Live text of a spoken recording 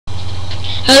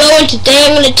everyone, today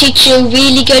I'm going to teach you a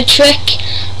really good trick.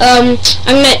 I'm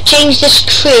going to change the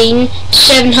screen to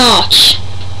 7 hearts.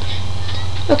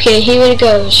 Okay, here it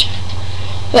goes.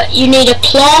 But you need a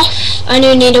cloth and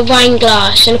you need a wine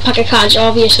glass and a pack of cards,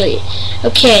 obviously.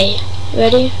 Okay,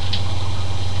 ready?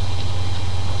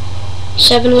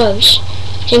 7 loaves.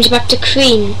 Change it back to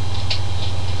green.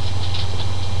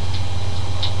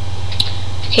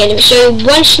 Okay, let me show you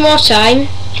once more time.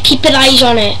 Keep your eyes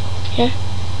on it. Yeah.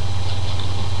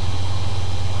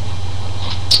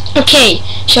 Okay,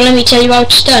 so let me tell you how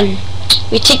it's done.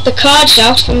 We take the cards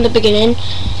out from the beginning.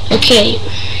 Okay.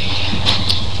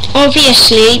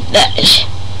 Obviously, there's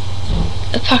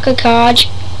a pack of cards,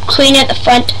 queen at the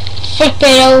front, flip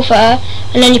it over,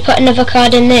 and then you put another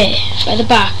card in there, by the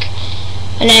back.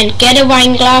 And then get a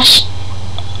wine glass,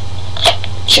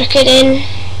 chuck it in,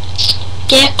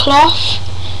 get a cloth.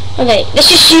 Okay,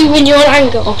 this is you when you're on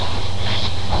angle.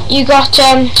 You got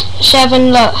 7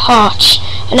 hearts,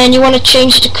 and then you want to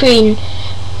change the queen.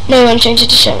 No, you want to change it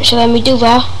to 7, so then we do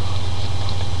that.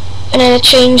 And then it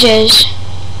changes.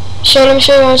 So let me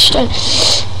show you how it's done.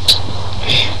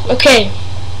 Okay.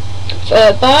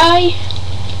 Bye.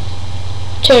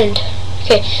 Turned.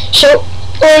 Okay, so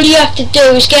all you have to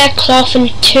do is get a cloth and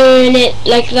turn it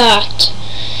like that.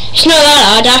 It's not that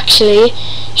hard actually.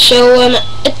 So I'm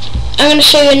going to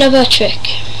show you another trick.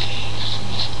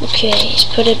 Okay, let's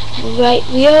put it right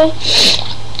wheel.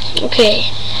 Okay,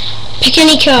 pick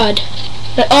any card.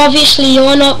 But obviously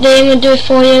you're not there, I'm going to do it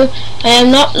for you. I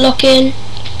am not looking.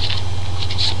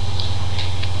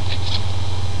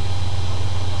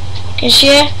 Can you see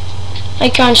it? I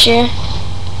can't see it.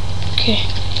 Okay.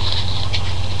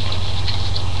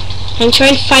 I'm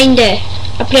trying to find it.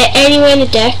 I play it anywhere in the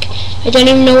deck. I don't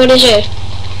even know what is it.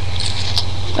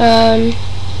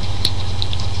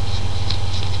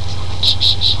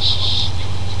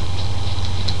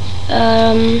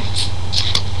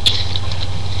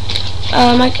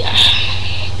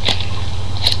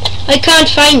 I can't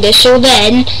find it, so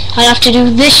then I'll have to do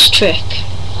this trick.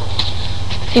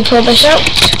 You pull this out.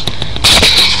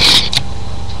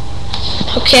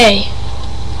 Okay.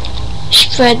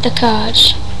 Spread the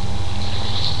cards.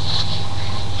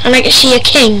 And I can see a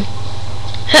king.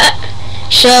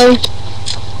 So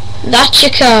that's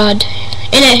your card.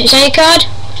 Is that your card?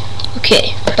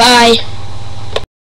 Okay, bye.